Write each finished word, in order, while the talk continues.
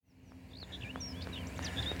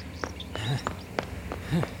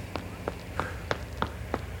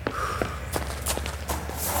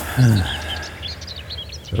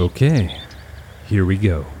Okay, here we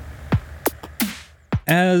go.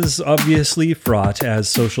 As obviously fraught as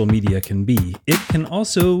social media can be, it can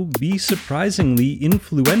also be surprisingly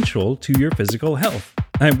influential to your physical health.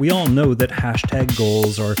 And we all know that hashtag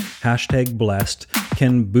goals or hashtag blessed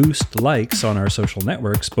can boost likes on our social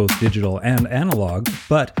networks, both digital and analog,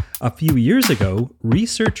 but a few years ago,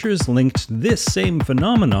 researchers linked this same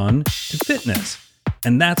phenomenon to fitness.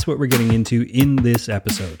 And that's what we're getting into in this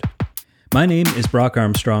episode. My name is Brock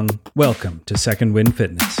Armstrong. Welcome to Second Wind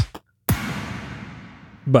Fitness.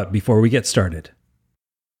 But before we get started,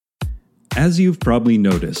 as you've probably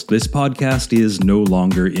noticed, this podcast is no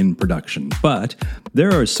longer in production, but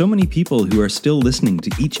there are so many people who are still listening to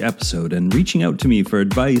each episode and reaching out to me for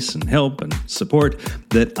advice and help and support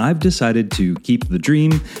that I've decided to keep the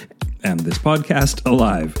dream and this podcast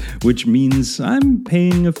alive, which means I'm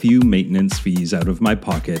paying a few maintenance fees out of my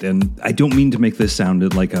pocket. And I don't mean to make this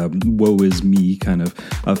sound like a woe is me kind of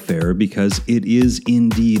affair, because it is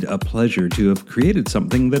indeed a pleasure to have created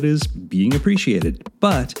something that is being appreciated.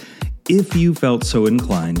 But if you felt so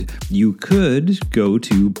inclined, you could go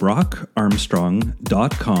to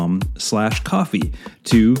brockarmstrong.com/coffee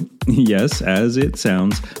to, yes, as it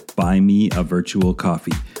sounds, buy me a virtual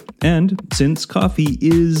coffee. And since coffee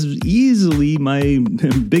is easily my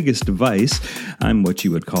biggest vice, I'm what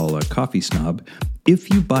you would call a coffee snob.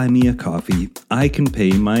 If you buy me a coffee, I can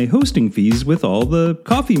pay my hosting fees with all the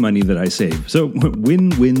coffee money that I save. So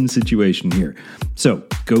win-win situation here. So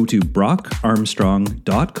go to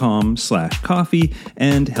brockarmstrong.com/coffee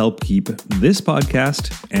and help keep this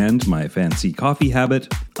podcast and my fancy coffee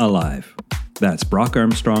habit alive. That's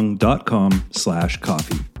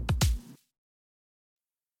brockarmstrong.com/coffee.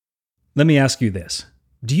 Let me ask you this.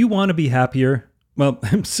 Do you want to be happier? Well,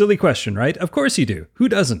 silly question, right? Of course you do. Who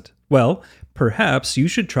doesn't? Well, perhaps you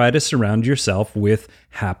should try to surround yourself with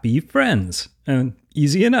happy friends.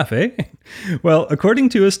 Easy enough, eh? Well, according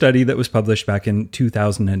to a study that was published back in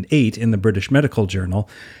 2008 in the British Medical Journal,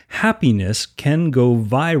 happiness can go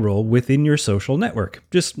viral within your social network,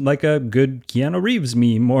 just like a good Keanu Reeves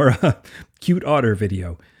meme or a cute otter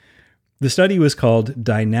video. The study was called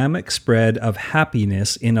Dynamic Spread of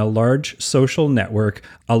Happiness in a Large Social Network,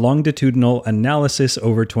 a Longitudinal Analysis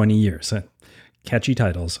over 20 years. Catchy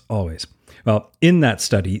titles, always. Well, in that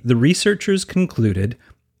study, the researchers concluded,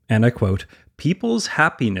 and I quote, "People's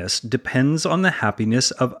happiness depends on the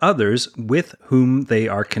happiness of others with whom they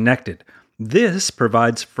are connected. This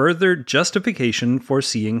provides further justification for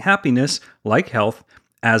seeing happiness, like health,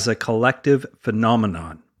 as a collective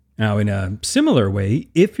phenomenon." Now, in a similar way,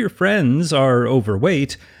 if your friends are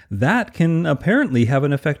overweight, that can apparently have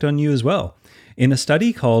an effect on you as well. In a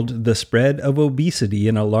study called The Spread of Obesity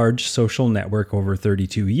in a Large Social Network over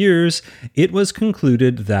 32 years, it was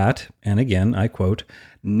concluded that, and again, I quote,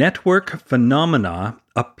 "network phenomena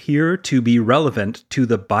appear to be relevant to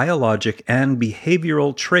the biologic and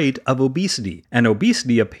behavioral trait of obesity, and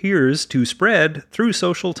obesity appears to spread through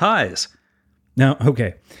social ties." Now,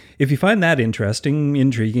 okay, if you find that interesting,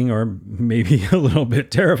 intriguing, or maybe a little bit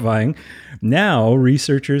terrifying, now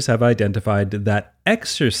researchers have identified that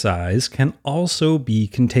exercise can also be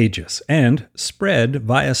contagious and spread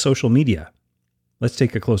via social media. Let's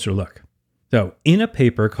take a closer look. So, in a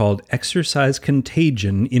paper called Exercise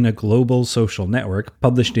Contagion in a Global Social Network,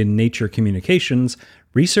 published in Nature Communications,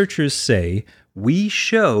 researchers say, "We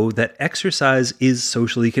show that exercise is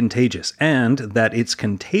socially contagious and that its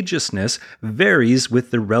contagiousness varies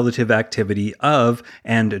with the relative activity of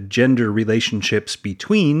and gender relationships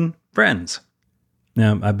between friends."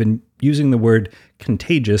 Now, I've been using the word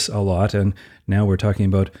contagious a lot, and now we're talking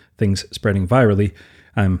about things spreading virally.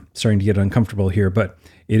 I'm starting to get uncomfortable here, but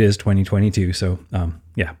it is 2022, so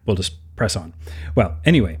we'll just press on. Well,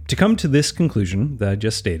 anyway, to come to this conclusion that I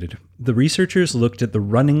just stated, the researchers looked at the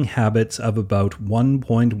running habits of about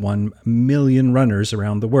 1.1 million runners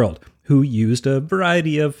around the world who used a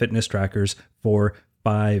variety of fitness trackers for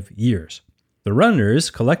 5 years. The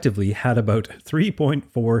runners collectively had about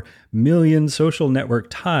 3.4 million social network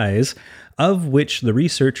ties, of which the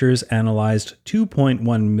researchers analyzed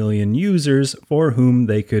 2.1 million users for whom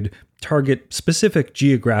they could target specific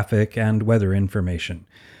geographic and weather information.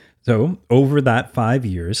 So, over that 5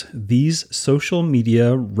 years, these social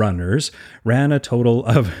media runners ran a total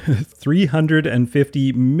of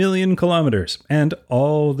 350 million kilometers, and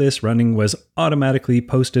all this running was automatically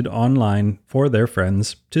posted online for their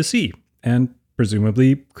friends to see, and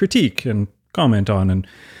presumably critique and comment on,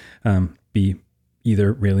 and be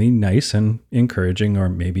either really nice and encouraging or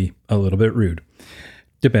maybe a little bit rude,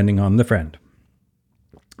 depending on the friend.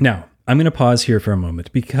 Now, I'm going to pause here for a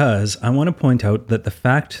moment because I want to point out that the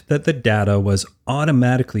fact that the data was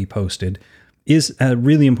automatically posted is a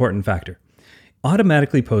really important factor.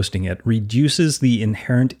 Automatically posting it reduces the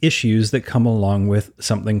inherent issues that come along with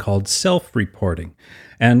something called self-reporting.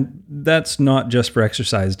 And that's not just for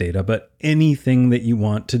exercise data, but anything that you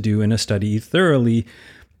want to do in a study thoroughly.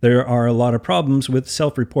 There are a lot of problems with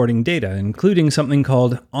self-reporting data, including something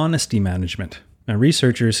called honesty management. Now,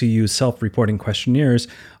 researchers who use self-reporting questionnaires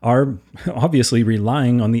are obviously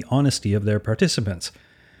relying on the honesty of their participants.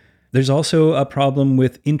 There's also a problem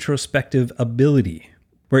with introspective ability,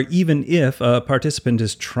 where even if a participant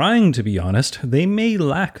is trying to be honest, they may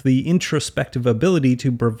lack the introspective ability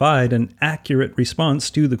to provide an accurate response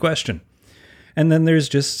to the question. And then there's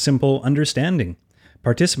just simple understanding.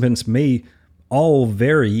 Participants may all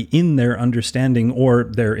vary in their understanding or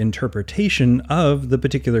their interpretation of the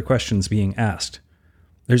particular questions being asked.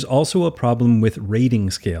 There's also a problem with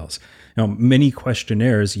rating scales. Now, many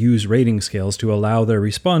questionnaires use rating scales to allow their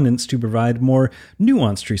respondents to provide more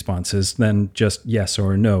nuanced responses than just yes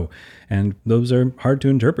or no, and those are hard to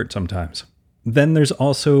interpret sometimes. Then there's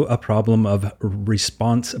also a problem of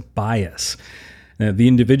response bias. Now, the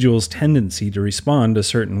individual's tendency to respond a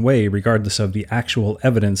certain way regardless of the actual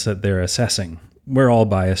evidence that they're assessing. We're all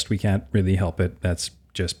biased, we can't really help it, that's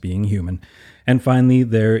just being human. And finally,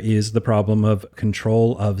 there is the problem of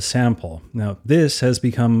control of sample. Now, this has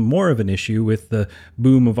become more of an issue with the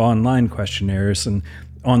boom of online questionnaires and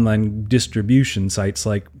online distribution sites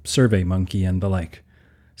like SurveyMonkey and the like.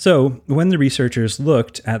 So, when the researchers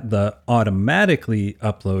looked at the automatically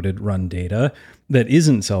uploaded run data that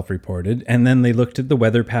isn't self-reported, and then they looked at the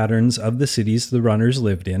weather patterns of the cities the runners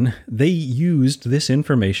lived in, they used this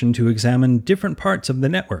information to examine different parts of the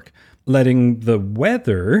network, letting the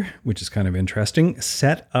weather, which is kind of interesting,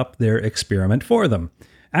 set up their experiment for them,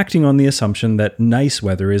 acting on the assumption that nice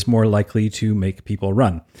weather is more likely to make people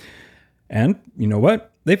run. And you know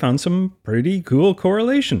what? They found some pretty cool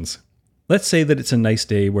correlations. Let's say that it's a nice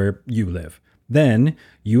day where you live. Then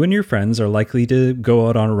you and your friends are likely to go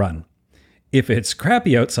out on a run. If it's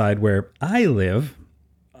crappy outside where I live,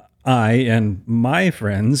 I and my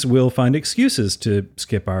friends will find excuses to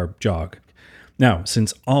skip our jog. Now,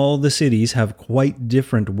 since all the cities have quite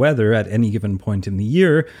different weather at any given point in the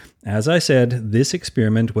year, as I said, this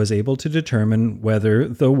experiment was able to determine whether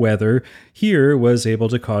the weather here was able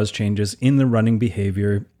to cause changes in the running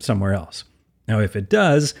behavior somewhere else. Now, if it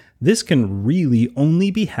does, this can really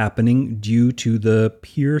only be happening due to the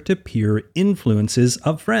peer-to-peer influences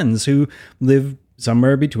of friends who live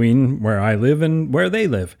somewhere between where I live and where they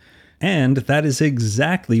live. And that is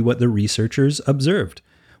exactly what the researchers observed.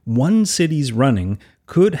 One city's running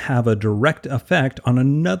could have a direct effect on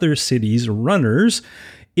another city's runners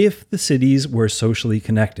if the cities were socially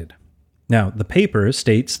connected. Now, the paper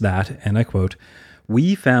states that, and I quote,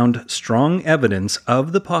 "We found strong evidence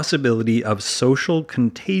of the possibility of social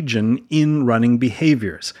contagion in running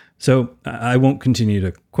behaviors." So I won't continue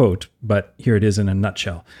to quote, but here it is in a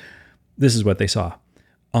nutshell. This is what they saw.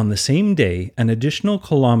 On the same day, an additional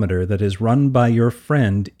kilometer that is run by your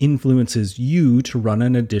friend influences you to run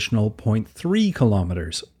an additional 0.3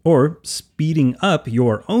 kilometers, or speeding up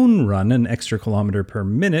your own run an extra kilometer per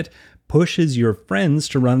minute pushes your friends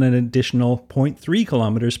to run an additional 0.3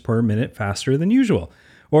 kilometers per minute faster than usual.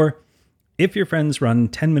 Or if your friends run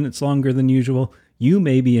 10 minutes longer than usual, you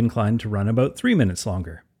may be inclined to run about 3 minutes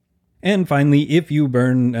longer. And finally, if you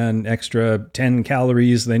burn an extra 10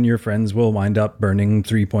 calories, then your friends will wind up burning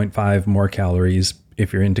 3.5 more calories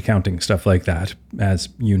if you're into counting stuff like that, as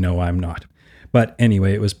you know I'm not. But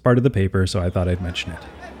anyway, it was part of the paper, so I thought I'd mention it.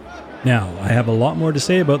 Now, I have a lot more to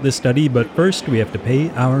say about this study, but first we have to pay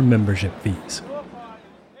our membership fees.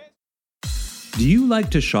 Do you like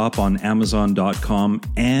to shop on Amazon.com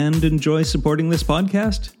and enjoy supporting this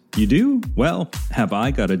podcast? You do? Well, have I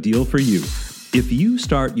got a deal for you. If you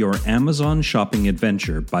start your Amazon shopping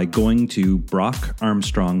adventure by going to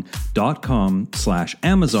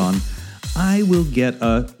brockarmstrong.com/Amazon, I will get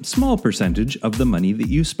a small percentage of the money that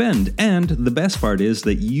you spend. And the best part is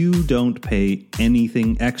that you don't pay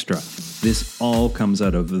anything extra. This all comes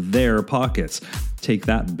out of their pockets. Take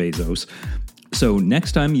that, Bezos. So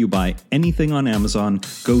next time you buy anything on Amazon,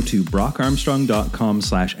 go to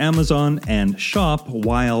brockarmstrong.com/Amazon and shop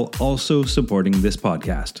while also supporting this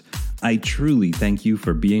podcast. I truly thank you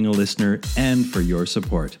for being a listener and for your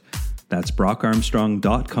support. That's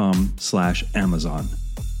brockarmstrong.com/Amazon.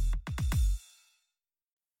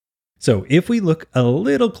 So if we look a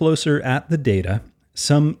little closer at the data,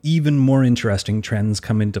 some even more interesting trends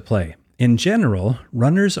come into play. In general,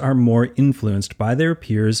 runners are more influenced by their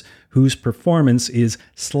peers whose performance is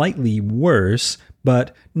slightly worse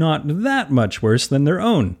but not that much worse than their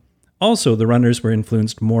own. Also, the runners were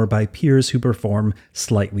influenced more by peers who perform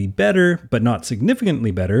slightly better, but not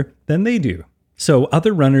significantly better, than they do. So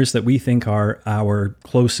other runners that we think are our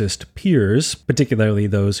closest peers, particularly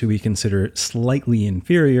those who we consider slightly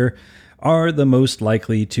inferior, are the most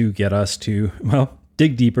likely to get us to, well,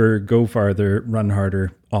 dig deeper, go farther, run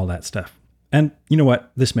harder, all that stuff. And you know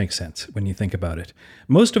what? This makes sense when you think about it.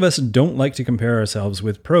 Most of us don't like to compare ourselves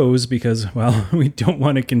with pros because, well, we don't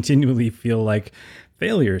want to continually feel like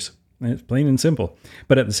failures. It's plain and simple.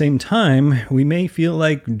 But at the same time, we may feel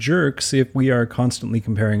like jerks if we are constantly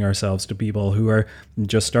comparing ourselves to people who are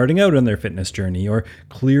just starting out on their fitness journey or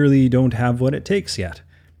clearly don't have what it takes yet.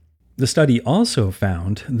 The study also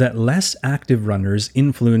found that less active runners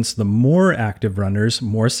influence the more active runners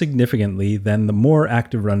more significantly than the more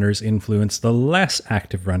active runners influence the less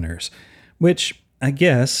active runners, which I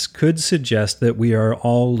guess could suggest that we are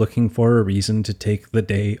all looking for a reason to take the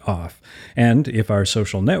day off. And if our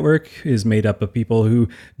social network is made up of people who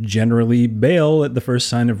generally bail at the first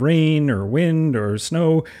sign of rain or wind or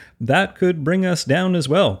snow, that could bring us down as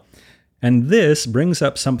well. And this brings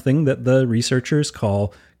up something that the researchers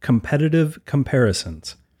call competitive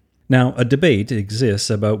comparisons. Now, a debate exists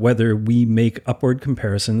about whether we make upward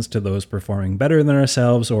comparisons to those performing better than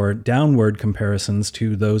ourselves or downward comparisons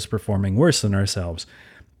to those performing worse than ourselves.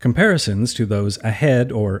 Comparisons to those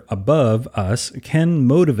ahead or above us can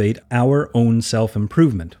motivate our own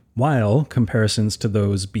self-improvement, while comparisons to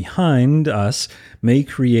those behind us may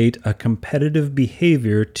create a competitive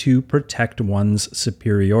behavior to protect one's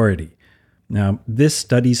superiority. Now, this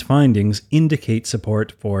study's findings indicate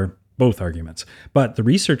support for both arguments, but the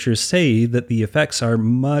researchers say that the effects are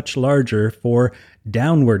much larger for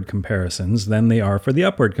downward comparisons than they are for the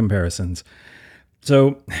upward comparisons.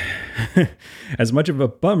 So, as much of a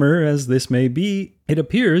bummer as this may be, it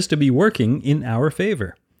appears to be working in our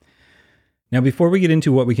favor. Now, before we get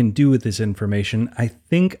into what we can do with this information, I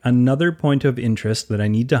think another point of interest that I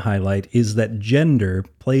need to highlight is that gender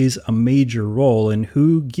plays a major role in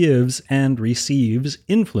who gives and receives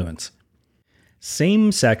influence.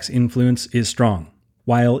 Same-sex influence is strong,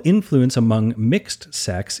 while influence among mixed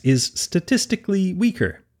sex is statistically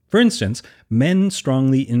weaker. For instance, men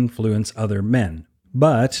strongly influence other men,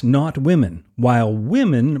 but not women, while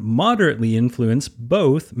women moderately influence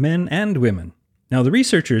both men and women. Now, the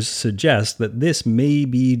researchers suggest that this may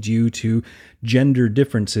be due to gender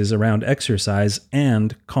differences around exercise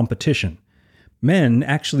and competition. Men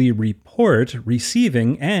actually report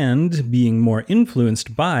receiving and being more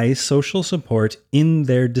influenced by social support in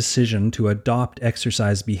their decision to adopt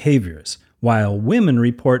exercise behaviors, while women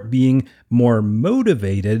report being more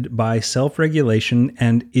motivated by self-regulation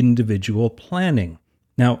and individual planning.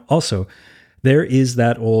 Now, also, there is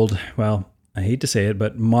that old, well, I hate to say it,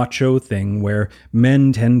 but macho thing where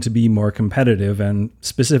men tend to be more competitive and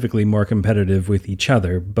specifically more competitive with each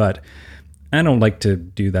other, but I don't like to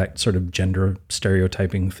do that sort of gender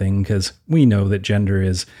stereotyping thing because we know that gender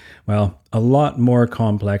is, well, a lot more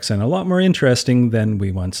complex and a lot more interesting than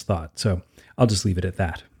we once thought. So I'll just leave it at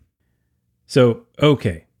that. So,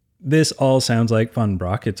 okay, this all sounds like fun,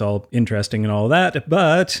 Brock. It's all interesting and all that,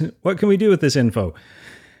 but what can we do with this info?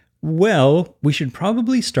 Well, we should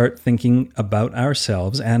probably start thinking about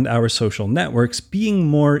ourselves and our social networks being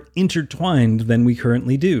more intertwined than we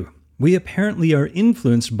currently do. We apparently are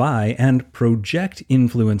influenced by and project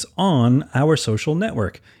influence on our social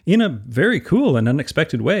network in a very cool and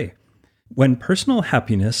unexpected way. When personal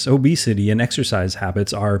happiness, obesity, and exercise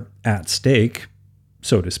habits are at stake,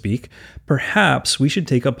 so to speak, perhaps we should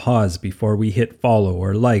take a pause before we hit follow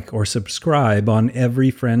or like or subscribe on every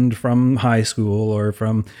friend from high school or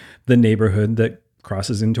from the neighborhood that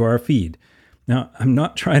crosses into our feed. Now, I'm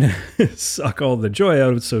not trying to suck all the joy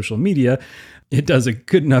out of social media. It does a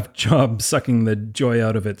good enough job sucking the joy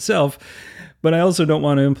out of itself, but I also don't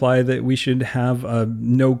want to imply that we should have a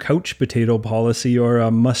no couch potato policy or a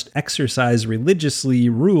must exercise religiously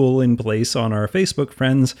rule in place on our Facebook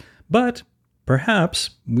friends, but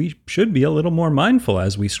perhaps we should be a little more mindful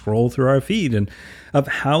as we scroll through our feed and of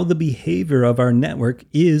how the behavior of our network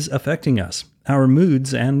is affecting us, our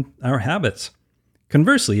moods, and our habits.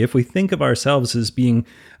 Conversely, if we think of ourselves as being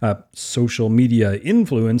a social media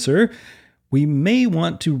influencer, we may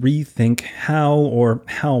want to rethink how or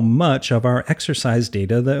how much of our exercise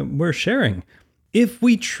data that we're sharing. If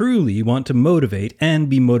we truly want to motivate and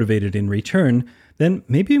be motivated in return, then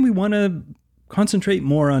maybe we want to concentrate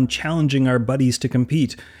more on challenging our buddies to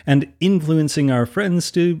compete and influencing our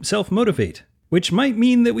friends to self-motivate. which might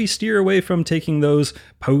mean that we steer away from taking those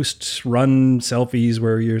post-run selfies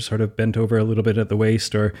where you're sort of bent over a little bit at the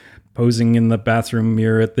waist, or posing in the bathroom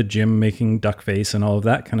mirror at the gym making duck face and all of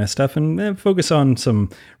that kind of stuff, and focus on some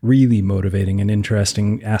really motivating and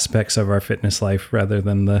interesting aspects of our fitness life rather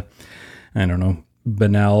than the,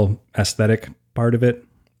 banal aesthetic part of it.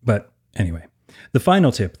 But anyway, the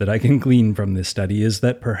final tip that I can glean from this study is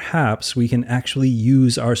that perhaps we can actually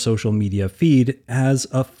use our social media feed as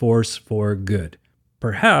a force for good.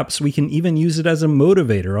 Perhaps we can even use it as a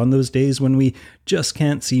motivator on those days when we just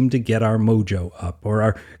can't seem to get our mojo up or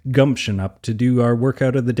our gumption up to do our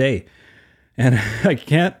workout of the day. And I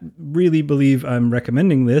can't really believe I'm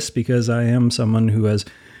recommending this because I am someone who has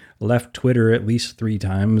left Twitter at least 3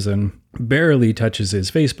 times and barely touches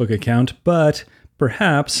his Facebook account, but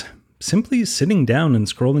perhaps simply sitting down and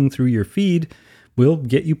scrolling through your feed will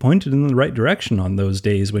get you pointed in the right direction on those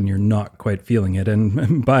days when you're not quite feeling it.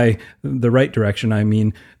 And by the right direction, I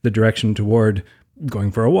mean the direction toward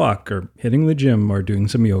going for a walk or hitting the gym or doing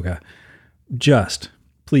some yoga. Just,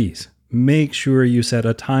 please, make sure you set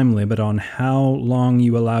a time limit on how long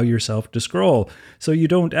you allow yourself to scroll so you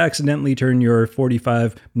don't accidentally turn your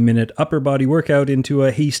 45-minute upper body workout into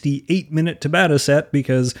a hasty 8-minute Tabata set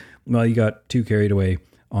because, well, you got too carried away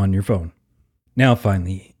on your phone. Now,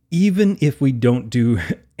 finally, even if we don't do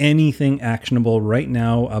anything actionable right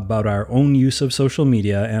now about our own use of social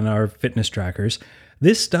media and our fitness trackers,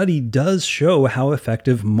 this study does show how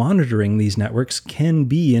effective monitoring these networks can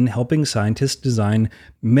be in helping scientists design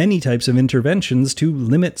many types of interventions to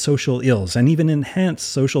limit social ills and even enhance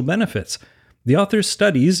social benefits. The authors'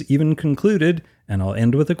 studies even concluded, and I'll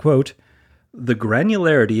end with a quote, "The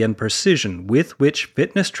granularity and precision with which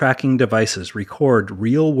fitness tracking devices record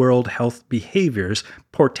real-world health behaviors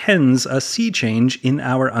portends a sea change in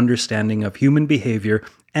our understanding of human behavior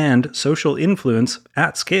and social influence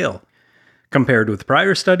at scale. Compared with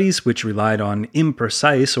prior studies, which relied on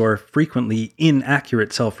imprecise or frequently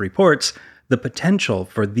inaccurate self-reports, the potential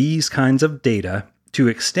for these kinds of data to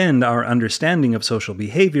extend our understanding of social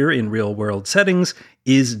behavior in real-world settings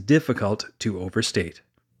is difficult to overstate."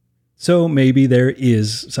 So maybe there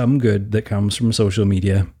is some good that comes from social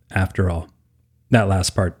media after all. That last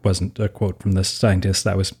part wasn't a quote from the scientist.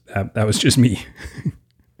 That was just me.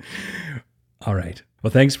 All right.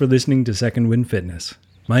 Well, thanks for listening to Second Wind Fitness.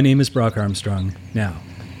 My name is Brock Armstrong. Now,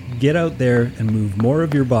 get out there and move more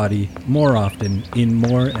of your body more often in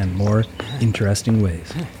more and more interesting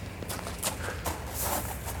ways.